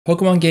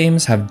Pokemon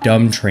games have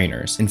dumb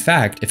trainers. In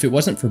fact, if it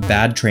wasn't for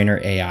bad trainer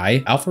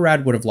AI,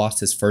 alpharad would have lost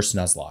his first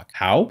Nuzlocke.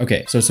 How?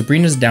 Okay, so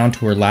Sabrina's down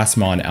to her last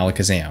Mon,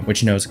 Alakazam,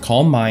 which knows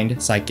Calm Mind,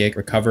 Psychic,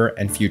 Recover,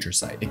 and Future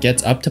Sight. It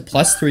gets up to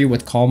 +3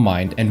 with Calm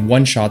Mind and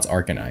one-shots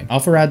Arcanine.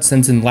 Alpharad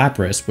sends in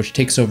Lapras, which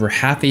takes over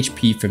half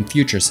HP from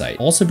Future Sight.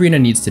 All Sabrina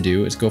needs to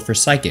do is go for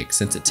Psychic,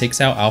 since it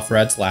takes out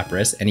Alpharad's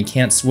Lapras, and he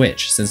can't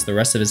switch, since the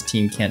rest of his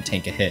team can't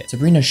tank a hit.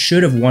 Sabrina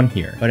should have won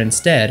here, but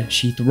instead,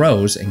 she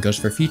throws and goes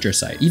for Future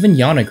Sight. Even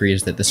Jan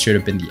agrees that this should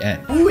have been the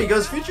end. Ooh, he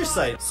goes Future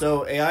Sight.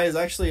 So AI is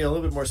actually a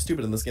little bit more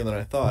stupid in this game than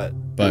I thought.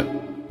 But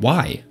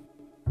why?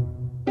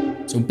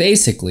 So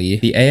basically,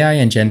 the AI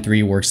in Gen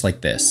 3 works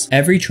like this.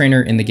 Every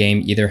trainer in the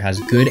game either has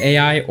good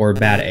AI or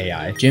bad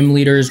AI. Gym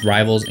leaders,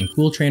 rivals, and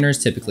cool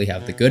trainers typically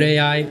have the good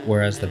AI,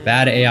 whereas the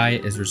bad AI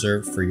is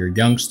reserved for your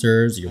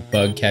youngsters, your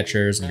bug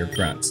catchers, and your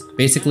grunts.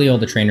 Basically all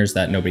the trainers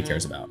that nobody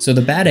cares about. So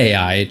the bad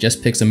AI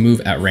just picks a move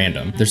at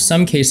random. There's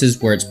some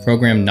cases where it's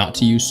programmed not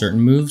to use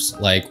certain moves,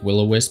 like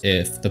Will-O-Wisp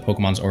if the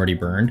Pokemon's already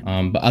burned.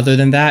 But other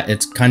than that,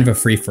 it's kind of a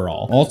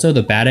free-for-all. Also,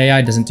 the bad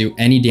AI doesn't do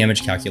any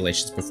damage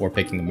calculations before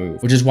picking a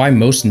move, which is why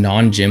most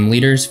non-gym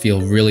leaders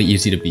feel really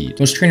easy to beat.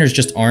 Most trainers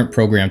just aren't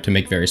programmed to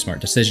make very smart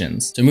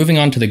decisions. So moving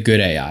on to the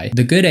good AI.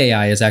 The good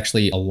AI is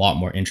actually a lot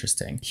more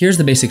interesting. Here's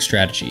the basic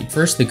strategy.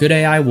 First, the good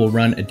AI will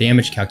run a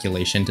damage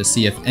calculation to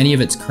see if any of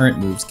its current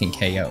moves can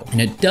KO.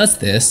 And it does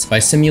this by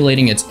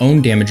simulating its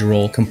own damage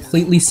roll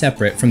completely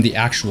separate from the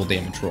actual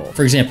damage roll.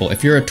 For example,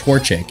 if you're a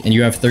Torchic and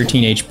you have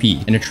 13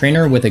 HP, and a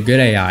trainer with a good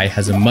AI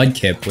has a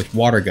Mudkip with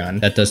Water Gun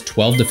that does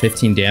 12 to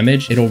 15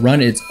 damage, it'll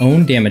run its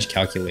own damage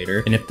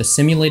calculator, and if the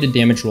simulated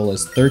damage roll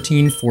is 13,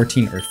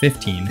 14, or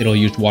 15, it'll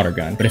use Water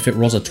Gun. But if it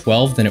rolls a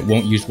 12, then it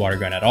won't use Water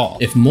Gun at all.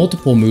 If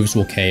multiple moves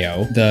will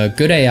KO, the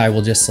good AI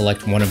will just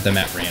select one of them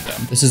at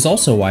random. This is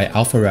also why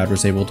alpharad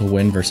was able to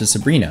win versus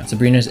Sabrina.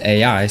 Sabrina's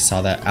AI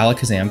saw that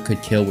Alakazam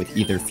could kill with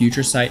either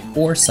Future Sight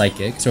or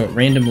Psychic, so it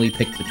randomly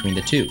picked between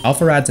the two.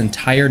 Alpharad's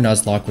entire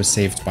Nuzlocke was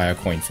saved by a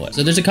coin flip.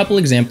 So there's a couple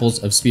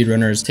examples of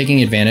speedrunners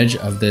taking advantage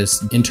of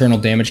this internal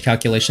damage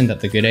calculation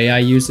that the good AI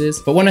uses,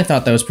 but one I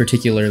thought that was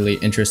particularly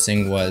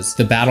interesting was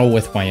the battle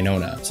with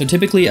Wyonona. So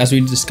typically, as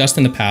we discussed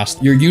in the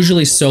past, you're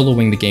usually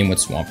soloing the game with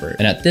Swampert,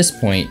 and at this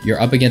point, you're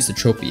up against a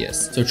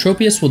Tropius. So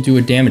Tropius will do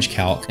a damage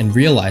calc and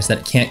realize that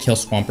it can't kill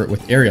Swampert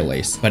with Aerial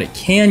Ace, but it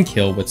can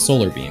kill with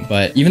Solar Beam.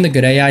 But even the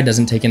good AI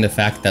doesn't take in the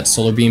fact that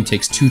Solar Beam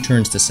takes 2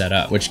 turns to set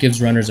up, which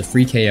gives runners a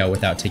free KO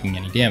without taking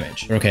any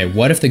damage. But okay,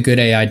 what if the good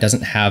AI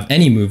doesn't have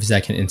any moves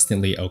that can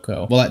instantly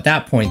OHKO? Well, at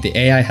that point, the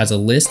AI has a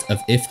list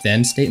of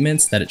if-then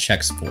statements that it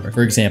checks for.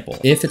 For example,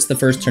 if it's the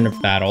first turn of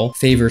battle,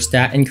 favor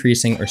stat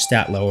increasing or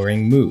stat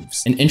lowering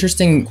moves. An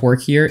interesting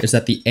quirk here is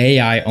that the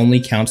AI only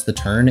counts the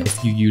turn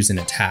if you use an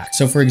attack.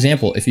 So for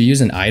example, if you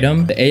use an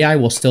item, the AI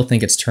will still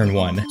think it's turn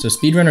 1. So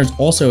speedrunners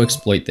also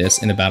exploit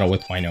this in the battle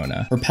with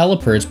Wyonona.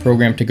 Pelipper is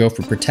programmed to go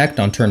for protect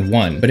on turn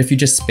 1, but if you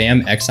just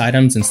spam X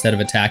items instead of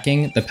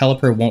attacking, the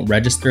Pelipper won't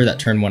register that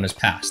turn 1 is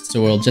passed,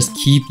 so it'll just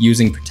keep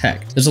using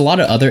protect. There's a lot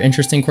of other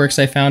interesting quirks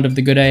I found of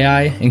the good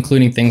AI,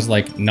 including things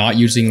like not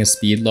using a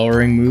speed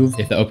lowering move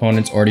if the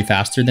opponent's already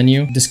faster than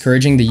you,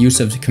 discouraging the use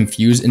of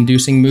confuse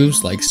inducing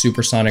moves like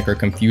Supersonic or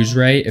Confuse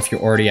Ray if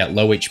you're already at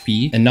low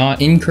HP, and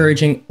not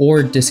encouraging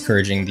or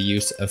discouraging the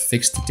use of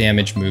fixed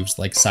damage moves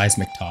like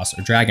Seismic Toss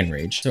or Dragon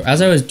Rage. So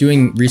as I was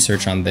doing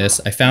research on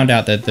this, I found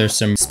out that there's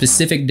some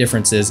specific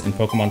differences in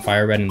Pokemon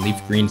Fire Red and Leaf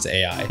Green's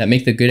AI that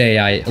make the good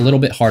AI a little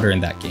bit harder in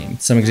that game.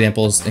 Some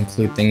examples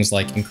include things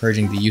like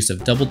encouraging the use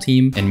of Double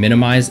Team and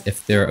Minimize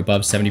if they're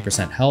above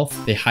 70% health.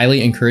 They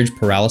highly encourage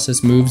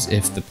paralysis moves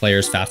if the player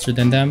is faster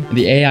than them. And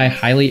the AI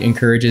highly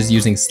encourages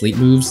using sleep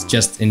moves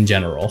just in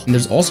general. And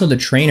there's also the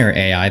trainer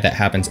AI that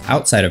happens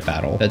outside of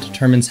battle that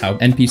determines how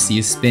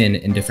NPCs spin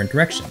in different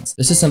directions.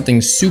 This is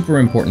something super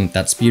important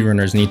that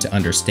speedrunners need to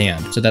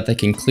understand so that they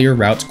can clear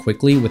routes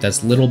quickly with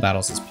as little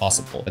battles as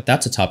possible. But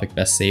that's a topic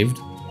best saved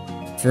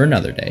for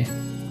another day.